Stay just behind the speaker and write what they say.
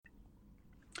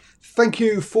Thank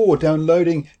you for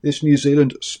downloading this New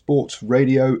Zealand Sports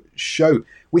Radio show.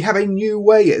 We have a new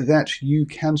way that you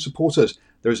can support us.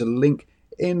 There is a link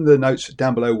in the notes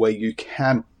down below where you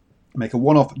can make a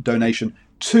one-off donation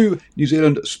to New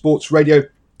Zealand Sports Radio.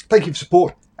 Thank you for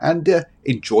support and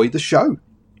enjoy the show.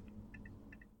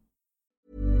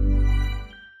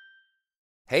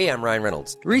 Hey, I'm Ryan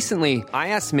Reynolds. Recently, I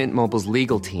asked Mint Mobile's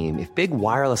legal team if big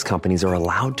wireless companies are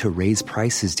allowed to raise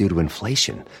prices due to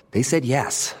inflation. They said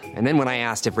yes. And then when I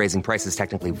asked if raising prices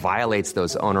technically violates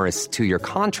those onerous 2-year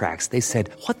contracts, they said,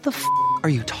 "What the f*** are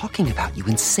you talking about, you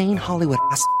insane Hollywood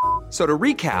ass?" So to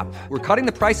recap, we're cutting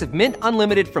the price of Mint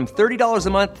Unlimited from $30 a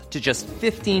month to just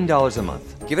 $15 a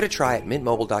month. Give it a try at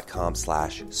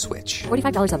mintmobile.com/switch.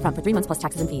 $45 up front for 3 months plus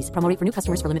taxes and fees. Promo rate for new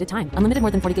customers for limited time. Unlimited more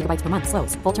than 40 gigabytes per month.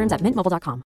 Slows full terms at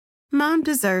mintmobile.com. Mom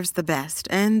deserves the best,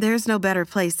 and there's no better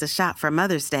place to shop for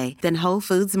Mother's Day than Whole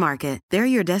Foods Market. They're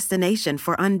your destination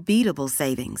for unbeatable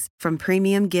savings, from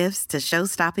premium gifts to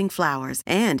show-stopping flowers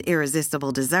and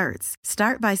irresistible desserts.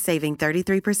 Start by saving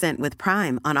 33% with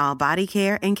Prime on all body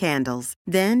care and candles.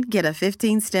 Then get a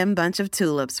 15-stem bunch of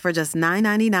tulips for just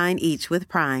 $9.99 each with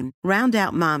Prime. Round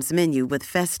out Mom's menu with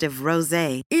festive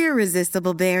rosé,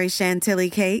 irresistible berry chantilly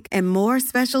cake, and more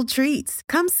special treats.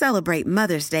 Come celebrate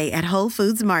Mother's Day at Whole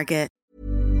Foods Market.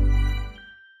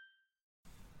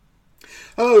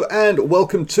 Hello and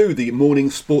welcome to the morning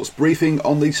sports briefing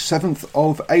on the 7th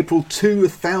of April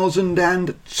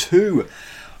 2002.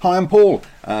 Hi, I'm Paul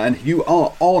and you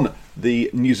are on the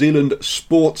New Zealand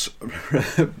Sports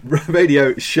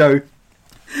Radio show.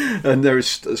 And there is,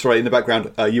 sorry, in the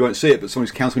background, you won't see it, but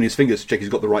someone's counting on his fingers to check he's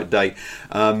got the right day.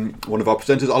 One of our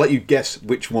presenters, I'll let you guess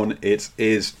which one it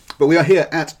is. But we are here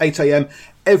at 8 a.m.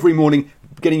 every morning,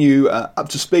 getting you up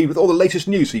to speed with all the latest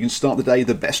news so you can start the day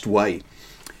the best way.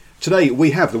 Today we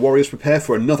have the Warriors prepare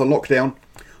for another lockdown.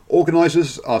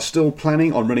 Organisers are still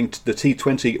planning on running the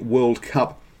T20 World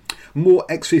Cup. More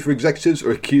ex-FIFA executives are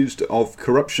accused of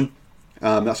corruption.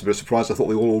 That's a bit of a surprise. I thought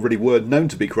they all already were known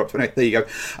to be corrupt. But anyway, there you go.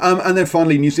 And then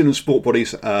finally, New Zealand sport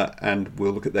bodies, and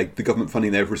we'll look at the government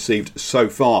funding they've received so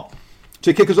far.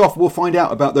 To kick us off, we'll find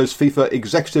out about those FIFA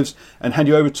executives and hand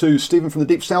you over to Stephen from the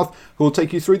Deep South, who will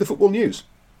take you through the football news.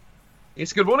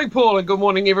 Yes, good morning, Paul, and good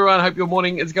morning, everyone. I hope your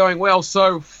morning is going well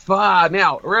so far.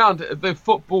 Now, around the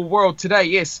football world today,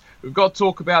 yes, we've got to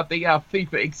talk about the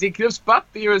FIFA executives, but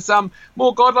there is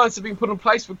more guidelines have been put in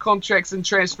place for contracts and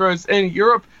transfers in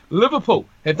Europe. Liverpool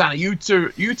have done a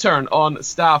U-turn on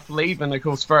staff leave, and of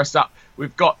course, first up,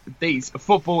 we've got these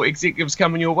football executives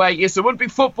coming your way. Yes, it wouldn't be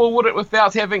football, would it,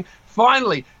 without having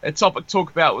finally a topic to talk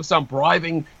about with some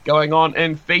bribing going on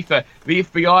in FIFA. The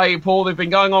FBI, Paul, they've been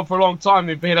going on for a long time.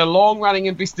 They've had a long-running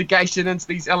investigation into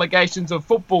these allegations of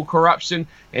football corruption,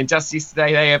 and just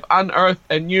yesterday they have unearthed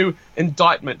a new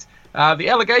indictment. The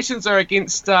allegations are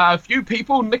against a few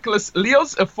people: Nicolas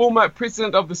Leos, a former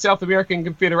president of the South American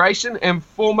Confederation and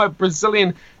former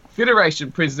Brazilian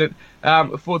Federation president,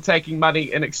 for taking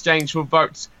money in exchange for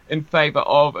votes in favour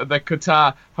of the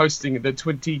Qatar hosting the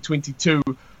 2022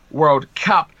 World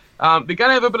Cup. They're going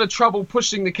to have a bit of trouble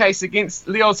pushing the case against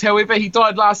Leos. However, he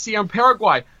died last year in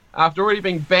Paraguay after already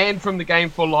being banned from the game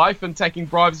for life and taking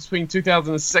bribes between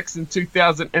 2006 and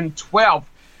 2012.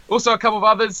 Also, a couple of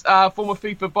others, former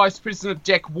FIFA Vice President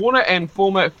Jack Warner and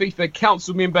former FIFA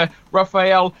Council member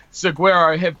Rafael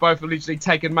Seguero have both allegedly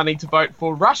taken money to vote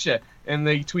for Russia in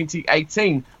the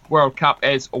 2018 World Cup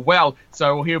as well.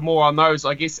 So we'll hear more on those,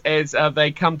 I guess, as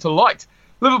they come to light.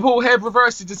 Liverpool have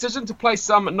reversed the decision to place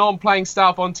some non-playing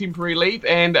staff on temporary leave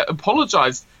and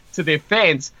apologised to their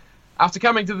fans after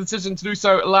coming to the decision to do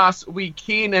so last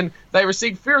weekend, and they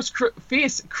received fierce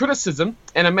criticism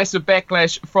and a massive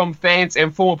backlash from fans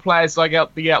and former players like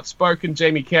the outspoken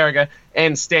Jamie Carragher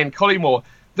and Stan Collymore.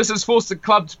 This has forced the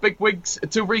club's bigwigs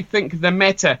to rethink the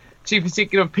matter. Chief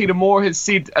Executive Peter Moore has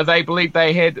said they believe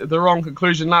they had the wrong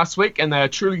conclusion last week, and they are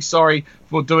truly sorry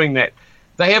for doing that.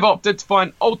 They have opted to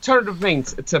find alternative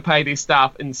means to pay their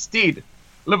staff instead.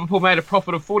 Liverpool made a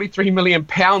profit of £43 million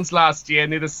last year,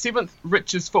 and they're the 7th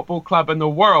richest football club in the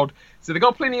world. So they've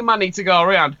got plenty of money to go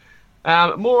around.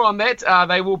 More on that.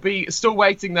 They will be still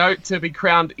waiting, though, to be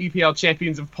crowned EPL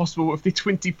champions if possible with their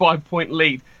 25-point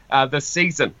lead this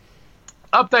season.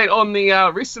 Update on the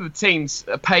rest of the team's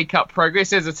pay cut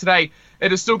progress. As of today,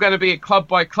 it is still going to be a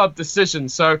club-by-club decision.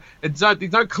 So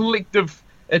there's no collective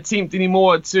attempt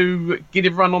anymore to get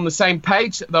everyone on the same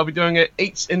page. They'll be doing it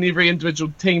each and every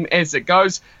individual team as it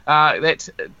goes. That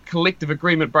collective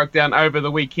agreement broke down over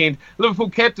the weekend. Liverpool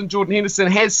captain Jordan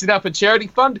Henderson has set up a charity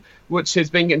fund, which has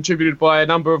been contributed by a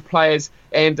number of players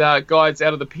and guides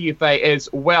out of the PFA as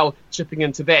well, chipping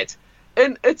into that.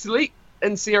 In Italy,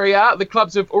 in Serie A, the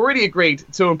clubs have already agreed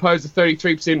to impose a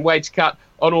 33% wage cut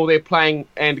on all their playing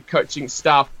and coaching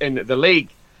staff in the league.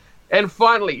 And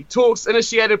finally, talks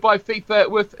initiated by FIFA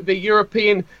with the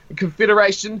European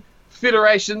Confederation,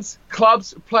 federations,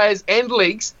 clubs, players and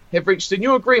leagues have reached a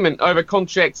new agreement over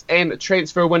contracts and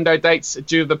transfer window dates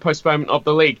due to the postponement of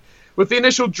the league. With the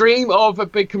initial dream of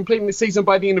completing the season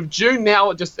by the end of June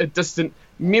now just a distant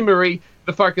memory,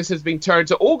 the focus has been turned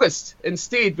to August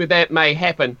instead, where that may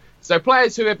happen. So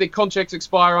players who have their contracts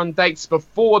expire on dates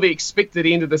before the expected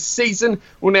end of the season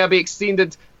will now be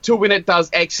extended to when it does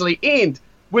actually end,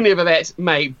 whenever that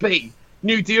may be.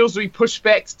 New deals will be pushed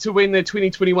back to when the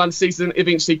 2021 season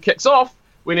eventually kicks off,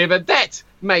 whenever that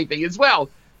may be as well.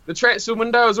 The transfer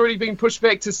window has already been pushed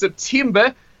back to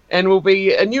September and will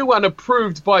be a new one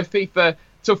approved by FIFA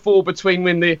to fall between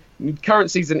when the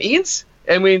current season ends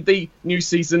and when the new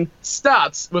season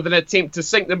starts, with an attempt to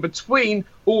sync them between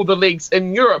all the leagues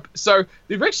in Europe. So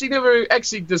they've actually never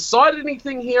decided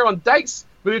anything here on dates,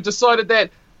 but they've decided that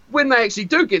when they actually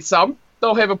do get some,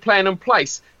 they'll have a plan in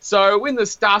place. So when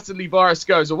the dastardly virus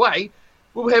goes away,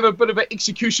 we'll have a bit of an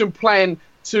execution plan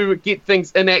to get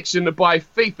things in action by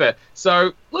FIFA. So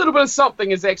a little bit of something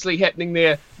is actually happening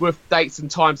there with dates and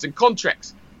times and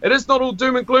contracts. It is not all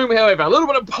doom and gloom, however. A little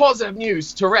bit of positive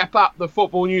news to wrap up the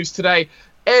football news today.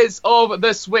 As of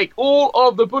this week, all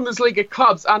of the Bundesliga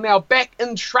clubs are now back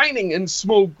in training in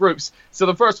small groups. So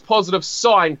the first positive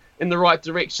sign in the right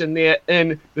direction there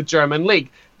in the German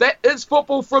league. That is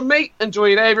football from me. Enjoy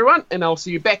your day, everyone, and I'll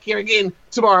see you back here again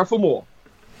tomorrow for more.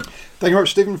 Thank you very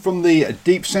much, Stephen, from the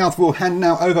Deep South. We'll hand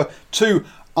now over to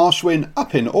Ashwin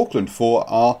up in Auckland for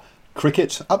our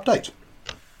cricket update.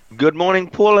 Good morning,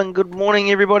 Paul, and good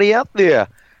morning, everybody out there.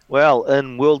 Well,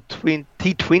 in World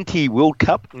T20 World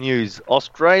Cup news,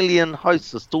 Australian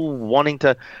hosts are still wanting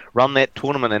to run that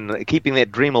tournament and keeping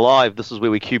that dream alive. This is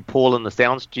where we cue Paul in the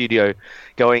sound studio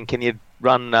going, can you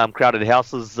run crowded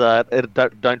houses?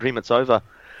 Don't dream it's over.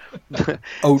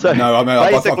 Oh, so no, I mean,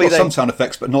 I've got some sound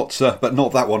effects, but not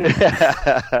that one.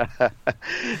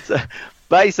 So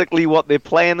basically what their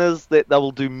plan is that they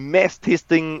will do mass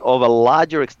testing of a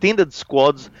larger extended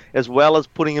squads, as well as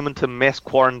putting them into mass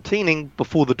quarantining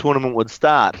before the tournament would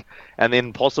start, and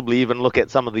then possibly even look at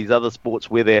some of these other sports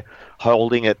where they're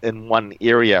holding it in one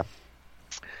area.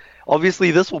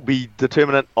 Obviously this will be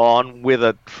determinant on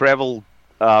whether travel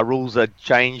rules are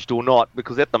changed or not,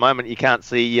 because at the moment you can't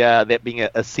see that being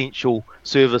an essential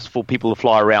service for people to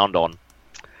fly around on.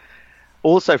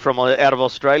 Also from out of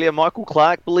Australia, Michael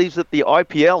Clark believes that the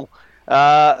IPL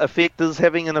effect is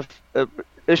having an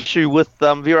issue with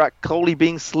Virat Kohli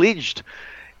being sledged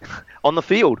on the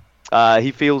field.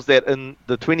 He feels that in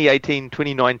the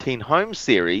 2018-2019 home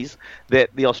series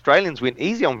that the Australians went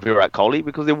easy on Virat Kohli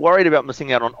because they're worried about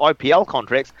missing out on IPL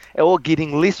contracts or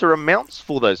getting lesser amounts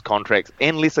for those contracts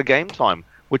and lesser game time,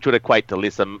 which would equate to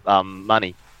lesser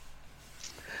money.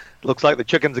 Looks like the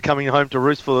chickens are coming home to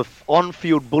roost for the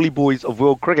on-field bully boys of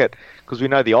world cricket, because we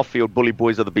know the off-field bully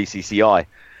boys are the BCCI.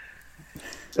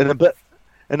 In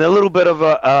a little bit of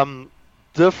a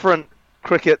different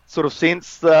cricket sort of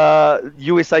sense,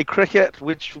 USA Cricket,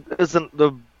 which isn't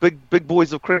the big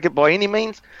boys of cricket by any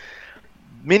means.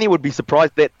 Many would be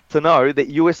surprised to know that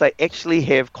USA actually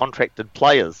have contracted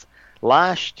players.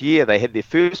 Last year, they had their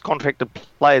first contracted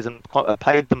players and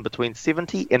paid them between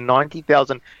 $70,000 and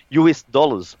 $90,000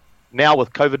 US. Now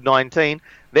with COVID-19,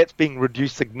 that's being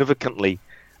reduced significantly.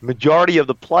 Majority of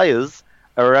the players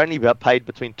are only about paid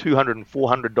between $200 and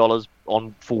 $400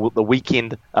 for the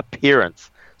weekend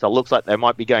appearance. So it looks like they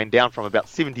might be going down from about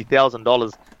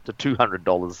 $70,000 to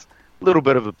 $200. A little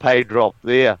bit of a pay drop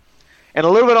there. And a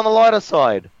little bit on the lighter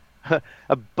side,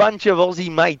 a bunch of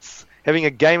Aussie mates having a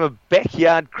game of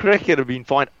backyard cricket have been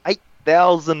fined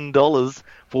 $8,000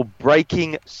 for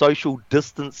breaking social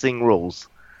distancing rules.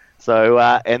 So,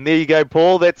 and there you go,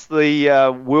 Paul. That's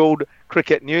the world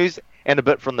cricket news and a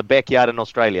bit from the backyard in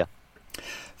Australia.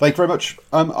 Thank you very much,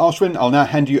 Ashwin. I'll now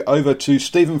hand you over to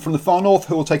Stephen from the far north,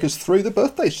 who will take us through the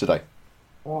birthdays today.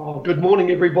 Oh, good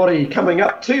morning, everybody. Coming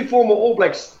up, two former All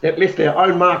Blacks that left their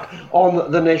own mark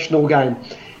on the national game.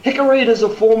 Hicka Reid is a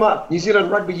former New Zealand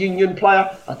Rugby Union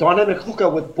player, a dynamic hooker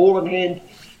with ball in hand.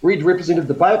 Reid represented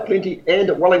the Bay of Plenty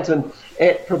and Wellington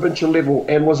at provincial level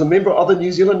and was a member of the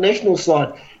New Zealand national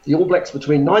side, the All Blacks,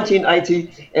 between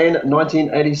 1980 and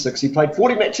 1986. He played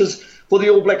 40 matches for the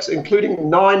All Blacks, including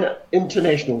 9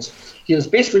 internationals. He is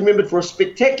best remembered for a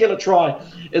spectacular try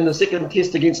in the second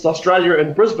test against Australia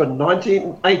in Brisbane,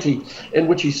 1980, in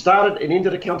which he started and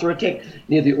ended a counter-attack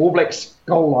near the All Blacks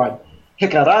goal line.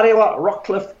 Hikararewa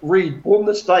Rockcliffe Reid, born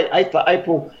this day, 8th of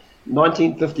April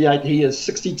 1958. He is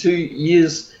 62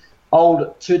 years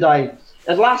old today.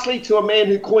 And lastly, to a man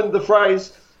who coined the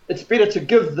phrase, it's better to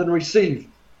give than receive.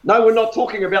 No, we're not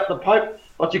talking about the Pope,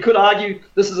 but you could argue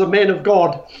this is a man of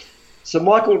God. Sir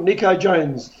Michael Nico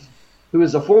Jones, who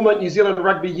is a former New Zealand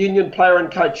Rugby Union player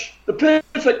and coach. The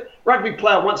perfect rugby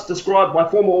player once described by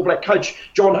former All Black coach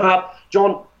John Hart.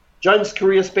 John Jones'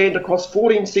 career spanned across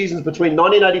 14 seasons between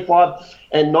 1985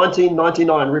 and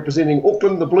 1999, representing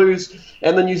Auckland, the Blues,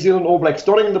 and the New Zealand All Blacks,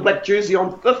 donning the black jersey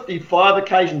on 55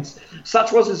 occasions.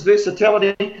 Such was his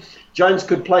versatility. Jones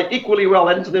could play equally well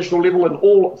at international level in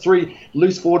all three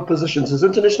loose forward positions. His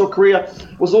international career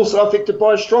was also affected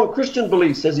by his strong Christian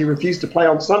beliefs, as he refused to play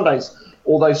on Sundays,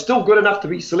 although still good enough to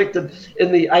be selected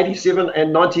in the 87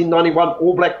 and 1991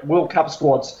 All Black World Cup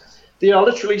squads. There are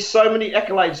literally so many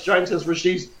accolades Jones has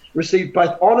received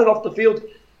both on and off the field,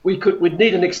 we'd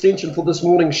need an extension for this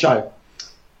morning's show.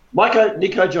 Michael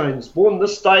Nico Jones, born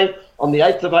this day on the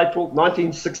 8th of April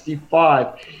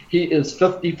 1965. He is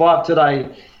 55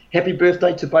 today. Happy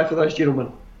birthday to both of those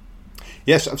gentlemen.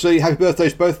 Yes, absolutely. Happy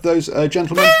birthdays, both those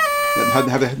gentlemen.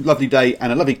 Have a lovely day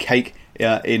and a lovely cake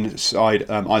inside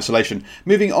isolation.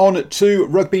 Moving on to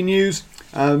rugby news.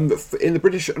 In the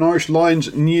British and Irish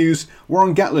Lions news,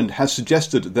 Warren Gatland has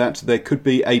suggested that there could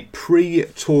be a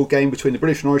pre-tour game between the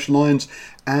British and Irish Lions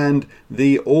and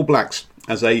the All Blacks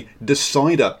as a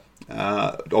decider.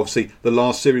 Obviously, the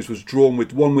last series was drawn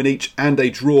with 1 win each and a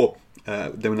draw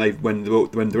when the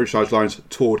British and Irish Lions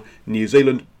toured New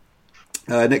Zealand.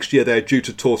 Next year they're due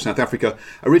to tour South Africa.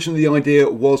 Originally the idea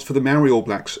was for the Maori All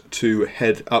Blacks to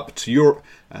head up to Europe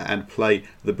and play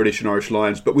the British and Irish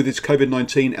Lions, but with its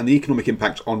COVID-19 and the economic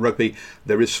impact on rugby,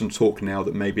 there is some talk now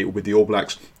that maybe with the All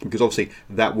Blacks, because obviously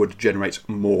that would generate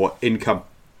more income.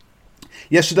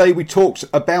 Yesterday we talked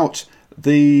about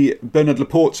the Bernard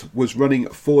Laporte was running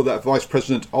for that Vice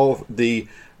President of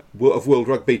World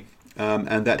Rugby,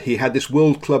 and that he had this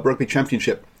World Club Rugby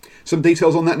Championship. Some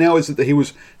details on that now is that he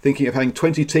was thinking of having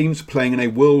 20 teams playing in a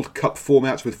World Cup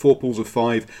format with 4 pools of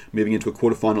 5, moving into a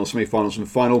quarter-final, semi-finals and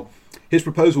final. His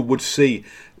proposal would see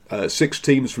 6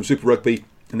 teams from Super Rugby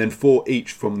and then 4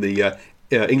 each from the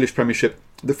English Premiership,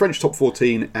 the French Top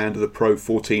 14 and the Pro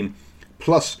 14,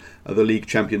 plus the league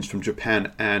champions from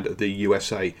Japan and the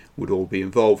USA would all be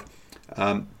involved.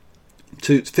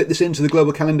 To fit this into the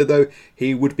global calendar, though,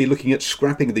 he would be looking at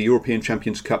scrapping the European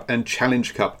Champions Cup and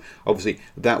Challenge Cup. Obviously,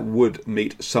 that would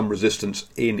meet some resistance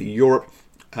in Europe,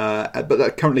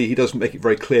 but currently he doesn't make it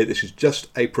very clear. This is just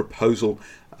a proposal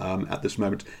at this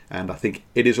moment, and I think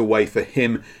it is a way for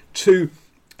him to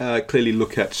clearly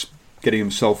look at getting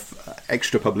himself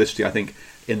extra publicity, I think,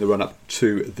 in the run-up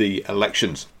to the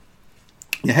elections.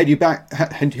 Head you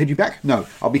back? No,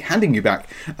 I'll be handing you back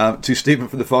to Stephen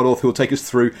from the Far North, who will take us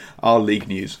through our league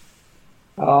news.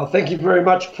 Thank you very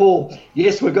much, Paul.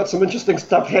 Yes, we've got some interesting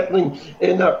stuff happening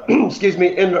in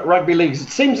in rugby leagues. It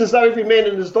seems as though every man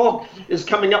and his dog is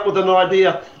coming up with an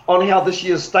idea on how this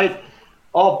year's state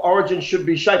of origin should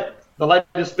be shaped. The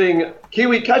latest being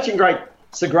Kiwi coaching great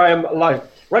Sir Graham Lowe.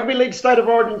 Rugby League State of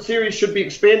Origin series should be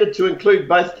expanded to include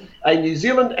both a New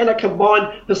Zealand and a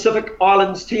combined Pacific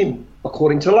Islands team,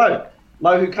 according to Lowe.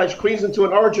 Lowe, who coached Queensland to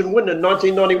an Origin win in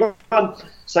 1991,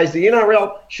 says the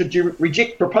NRL should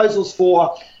reject proposals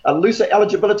for looser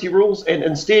eligibility rules and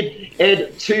instead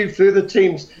add 2 further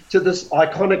teams to this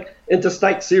iconic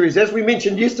interstate series. As we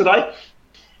mentioned yesterday,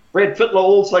 Brad Fittler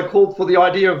also called for the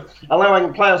idea of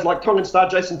allowing players like Tongan star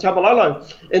Jason Tamalolo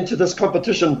into this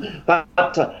competition,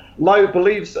 but Lowe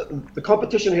believes the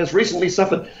competition has recently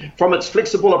suffered from its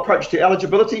flexible approach to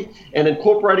eligibility, and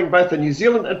incorporating both the New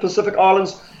Zealand and Pacific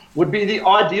Islands would be the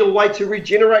ideal way to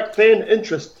regenerate fan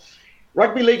interest.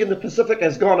 Rugby league in the Pacific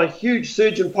has gone a huge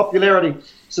surge in popularity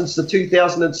since the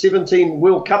 2017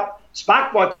 World Cup,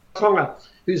 sparked by Tonga,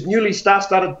 whose newly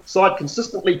star-studded side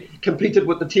consistently competed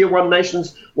with the Tier 1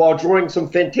 nations while drawing some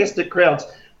fantastic crowds.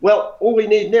 Well, all we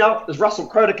need now is Russell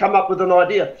Crowe to come up with an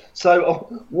idea.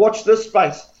 So watch this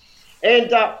space.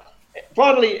 And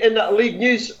finally, in league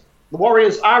news, the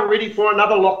Warriors are ready for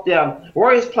another lockdown.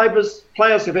 Warriors players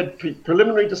have had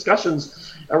preliminary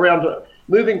discussions around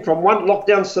moving from one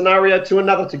lockdown scenario to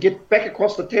another to get back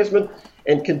across the Tasman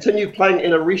and continue playing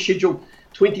in a rescheduled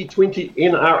 2020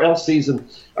 NRL season.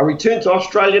 A return to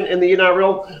Australian in the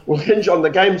NRL will hinge on the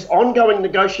game's ongoing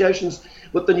negotiations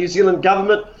with the New Zealand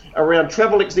government around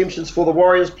travel exemptions for the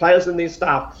Warriors players and their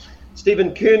staff.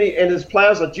 Stephen Kearney and his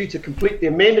players are due to complete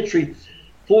their mandatory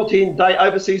 14-day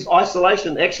overseas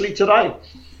isolation actually today.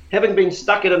 Having been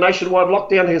stuck in a nationwide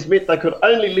lockdown has meant they could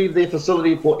only leave their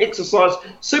facility for exercise,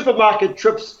 supermarket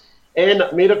trips and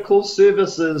medical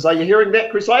services. Are you hearing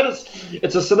that, Crusaders?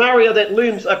 It's a scenario that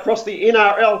looms across the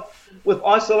NRL, with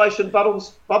isolation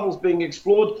bubbles being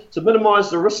explored to minimise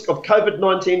the risk of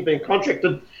COVID-19 being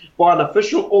contracted by an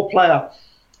official or player.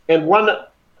 And one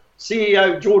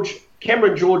CEO,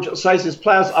 Cameron George, says his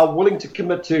players are willing to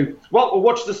commit to. Well, we'll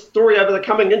watch this story over the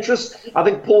coming interest. I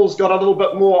think Paul's got a little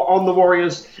bit more on the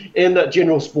Warriors in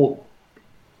general sport.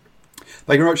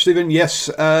 Thank you very much, Stephen. Yes,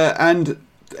 and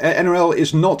NRL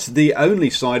is not the only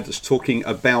side that's talking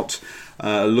about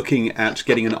looking at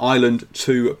getting an island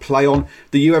to play on.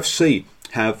 The UFC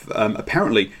have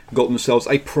apparently got themselves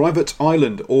a private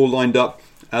island all lined up,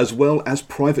 as well as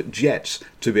private jets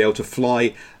to be able to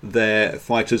fly their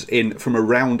fighters in from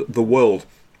around the world.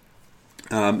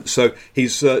 So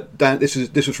he's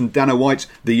this was from Dana White,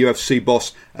 the UFC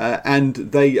boss, and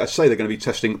they say they're going to be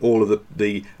testing all of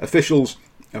the officials,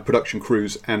 production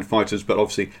crews and fighters, but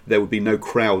obviously there would be no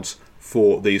crowds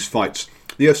for these fights.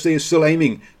 The UFC is still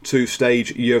aiming to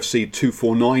stage UFC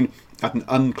 249 at an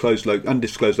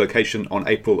undisclosed location on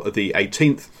April the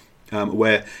 18th,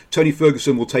 where Tony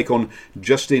Ferguson will take on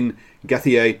Justin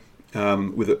Gauthier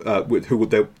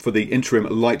for the interim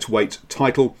lightweight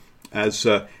title, as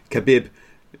Khabib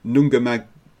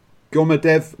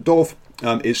Nurmagomedov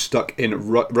is stuck in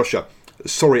Russia.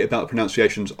 Sorry about the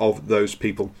pronunciations of those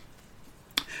people.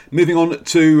 Moving on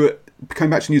to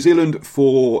coming back to New Zealand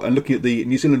and looking at the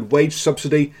New Zealand wage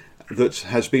subsidy that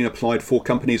has been applied for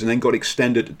companies and then got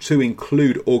extended to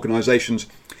include organisations.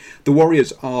 The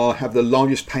Warriors have the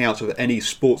largest payout of any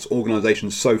sports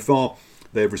organisation so far.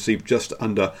 They've received just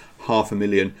under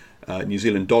 $500,000 New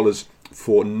Zealand dollars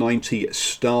for 90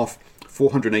 staff.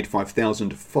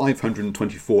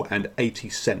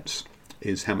 485,524.80 cents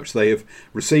is how much they have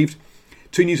received.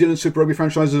 Two New Zealand Super Rugby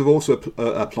franchises have also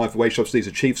applied for wage subsidies.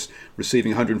 The Chiefs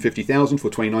receiving $150,000 for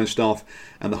 29 staff,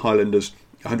 and the Highlanders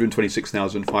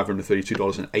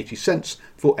 $126,532.80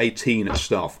 for 18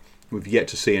 staff. We've yet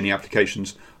to see any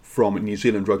applications from New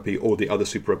Zealand Rugby or the other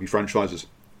Super Rugby franchises.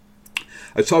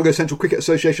 Otago Central Cricket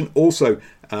Association also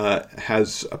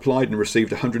has applied and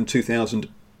received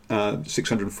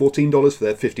 $102,614 for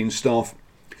their 15 staff.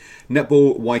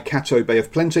 Netball Waikato Bay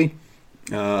of Plenty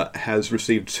has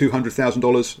received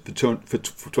 $200,000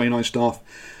 for 29 staff.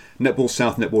 Netball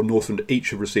South, Netball Northland each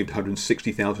have received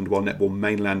 $160,000, while Netball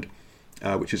Mainland,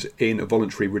 which is in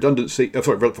voluntary liquidation,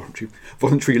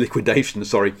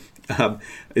 is on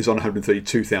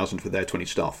 $132,000 for their 20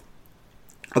 staff.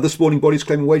 Other sporting bodies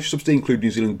claiming wage subsidy include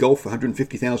New Zealand Golf for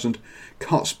 $150,000,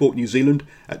 Kart Sport New Zealand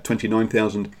at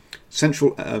 $29,000,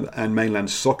 Central and Mainland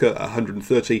Soccer at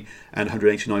 $130,000 and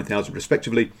 $189,000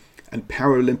 respectively, and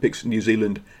Paralympics New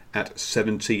Zealand at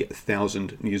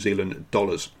 $70,000 New Zealand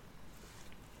dollars.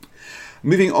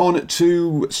 Moving on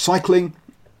to cycling.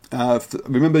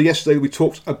 Remember yesterday we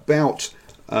talked about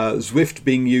Zwift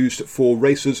being used for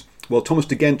races. Well, Thomas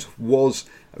de Gendt was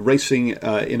racing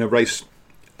in a race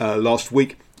last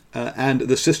week, and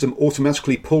the system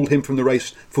automatically pulled him from the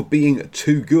race for being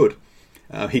too good.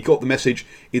 He got the message,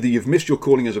 either you've missed your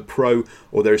calling as a pro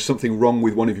or there is something wrong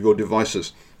with one of your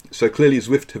devices. So clearly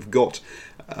Zwift have got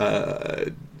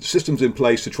systems in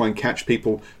place to try and catch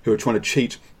people who are trying to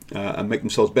cheat and make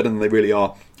themselves better than they really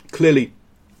are. Clearly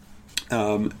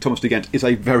Thomas de Gendt is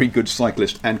a very good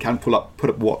cyclist and can put up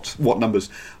what numbers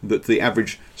that the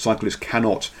average cyclist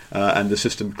cannot, and the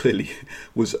system clearly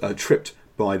was tripped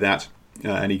by that,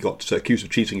 and he got accused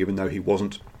of cheating even though he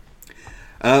wasn't.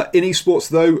 In other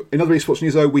esports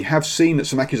news though, we have seen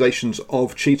some accusations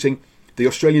of cheating. The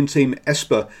Australian team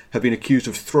Esper have been accused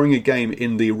of throwing a game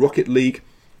in the Rocket League.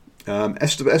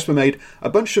 Esper made a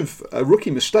bunch of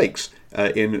rookie mistakes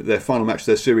in their final match of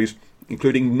their series,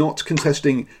 including not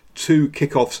contesting 2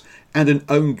 kickoffs and an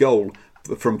own goal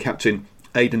from captain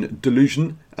Aidan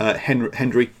Delusion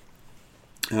Hendry.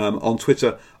 On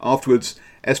Twitter afterwards,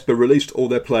 Esper released all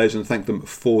their players and thanked them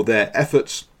for their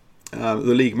efforts. The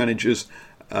league managers,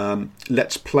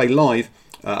 Let's Play Live,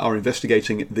 are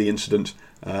investigating the incident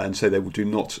and say they do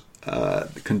not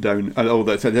condone,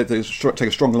 although they take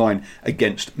a strong line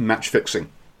against match fixing.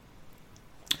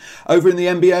 Over in the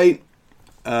NBA,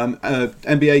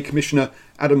 NBA Commissioner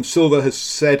Adam Silver has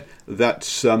said that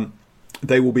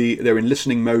they're in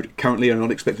listening mode currently and are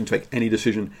not expecting to make any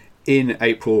decision in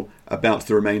April about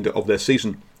the remainder of their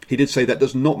season. He did say that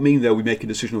does not mean they'll be making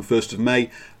a decision on 1st of May,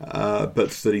 but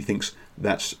that he thinks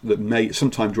that May,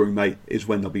 sometime during May, is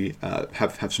when they'll be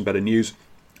have some better news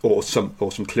or some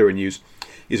clearer news.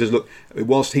 He says, look,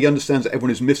 whilst he understands that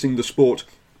everyone is missing the sport,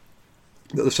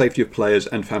 that the safety of players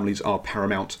and families are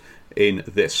paramount in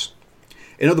this.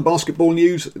 In other basketball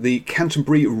news, the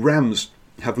Canterbury Rams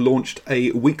have launched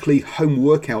a weekly home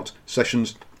workout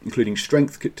sessions including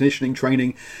strength conditioning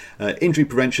training, injury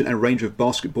prevention, and a range of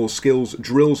basketball skills,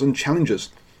 drills and challenges.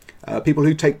 People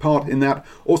who take part in that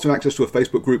also have access to a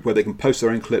Facebook group where they can post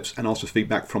their own clips and ask for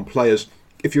feedback from players.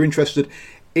 If you're interested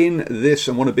in this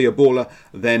and want to be a baller,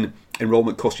 then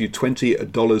enrollment costs you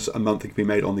 $20 a month. It can be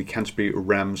made on the Canterbury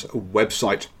Rams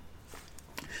website.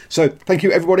 So thank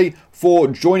you everybody for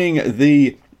joining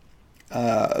the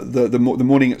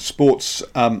morning sports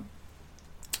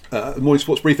morning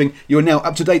sports briefing. You are now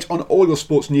up to date on all your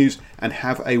sports news, and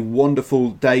have a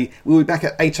wonderful day. We'll be back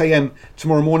at 8 a.m.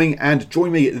 tomorrow morning, and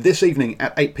join me this evening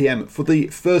at 8 p.m. for the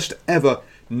first ever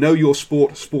Know Your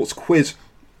Sport sports quiz,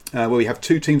 where we have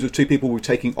two teams of two people we're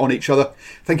taking on each other.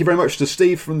 Thank you very much to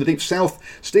Steve from the Deep South,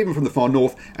 Stephen from the Far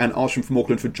North, and Arsham from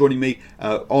Auckland for joining me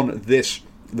on this,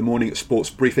 the morning sports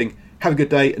briefing. Have a good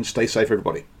day and stay safe,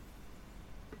 everybody.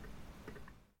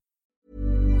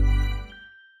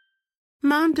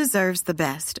 Mom deserves the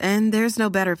best, and there's no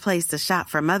better place to shop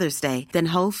for Mother's Day than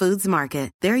Whole Foods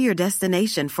Market. They're your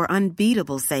destination for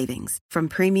unbeatable savings, from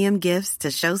premium gifts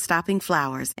to show-stopping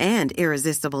flowers and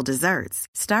irresistible desserts.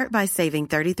 Start by saving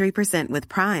 33% with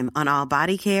Prime on all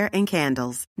body care and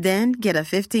candles. Then get a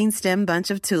 15-stem bunch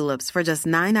of tulips for just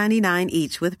 $9.99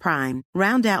 each with Prime.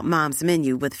 Round out Mom's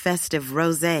menu with festive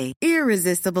rosé,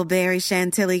 irresistible berry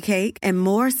chantilly cake, and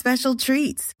more special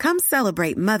treats. Come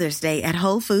celebrate Mother's Day at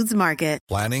Whole Foods Market.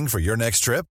 Planning for your next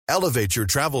trip? Elevate your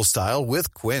travel style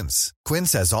with Quince.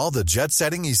 Quince has all the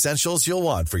jet-setting essentials you'll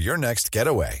want for your next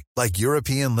getaway, like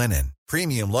European linen,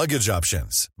 premium luggage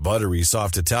options, buttery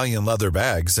soft Italian leather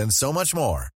bags, and so much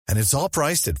more. And it's all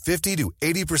priced at 50 to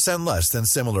 80% less than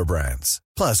similar brands.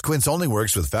 Plus, Quince only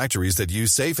works with factories that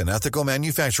use safe and ethical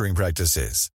manufacturing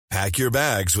practices. Pack your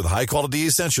bags with high-quality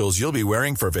essentials you'll be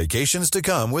wearing for vacations to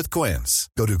come with Quince.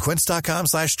 Go to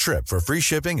quince.com/trip for free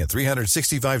shipping and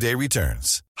 365-day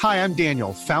returns. Hi, I'm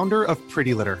Daniel, founder of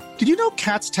Pretty Litter. Did you know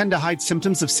cats tend to hide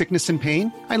symptoms of sickness and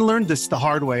pain? I learned this the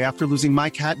hard way after losing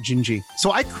my cat, Gingy.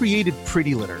 So I created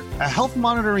Pretty Litter, a health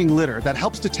monitoring litter that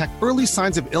helps detect early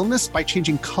signs of illness by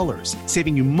changing colors,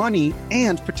 saving you money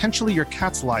and potentially your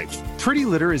cat's life. Pretty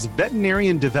Litter is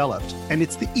veterinarian developed, and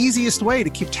it's the easiest way to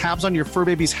keep tabs on your fur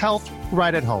baby's health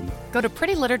right at home. Go to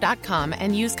prettylitter.com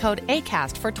and use code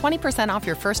ACAST for 20% off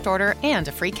your first order and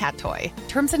a free cat toy.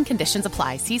 Terms and conditions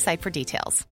apply. See site for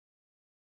details.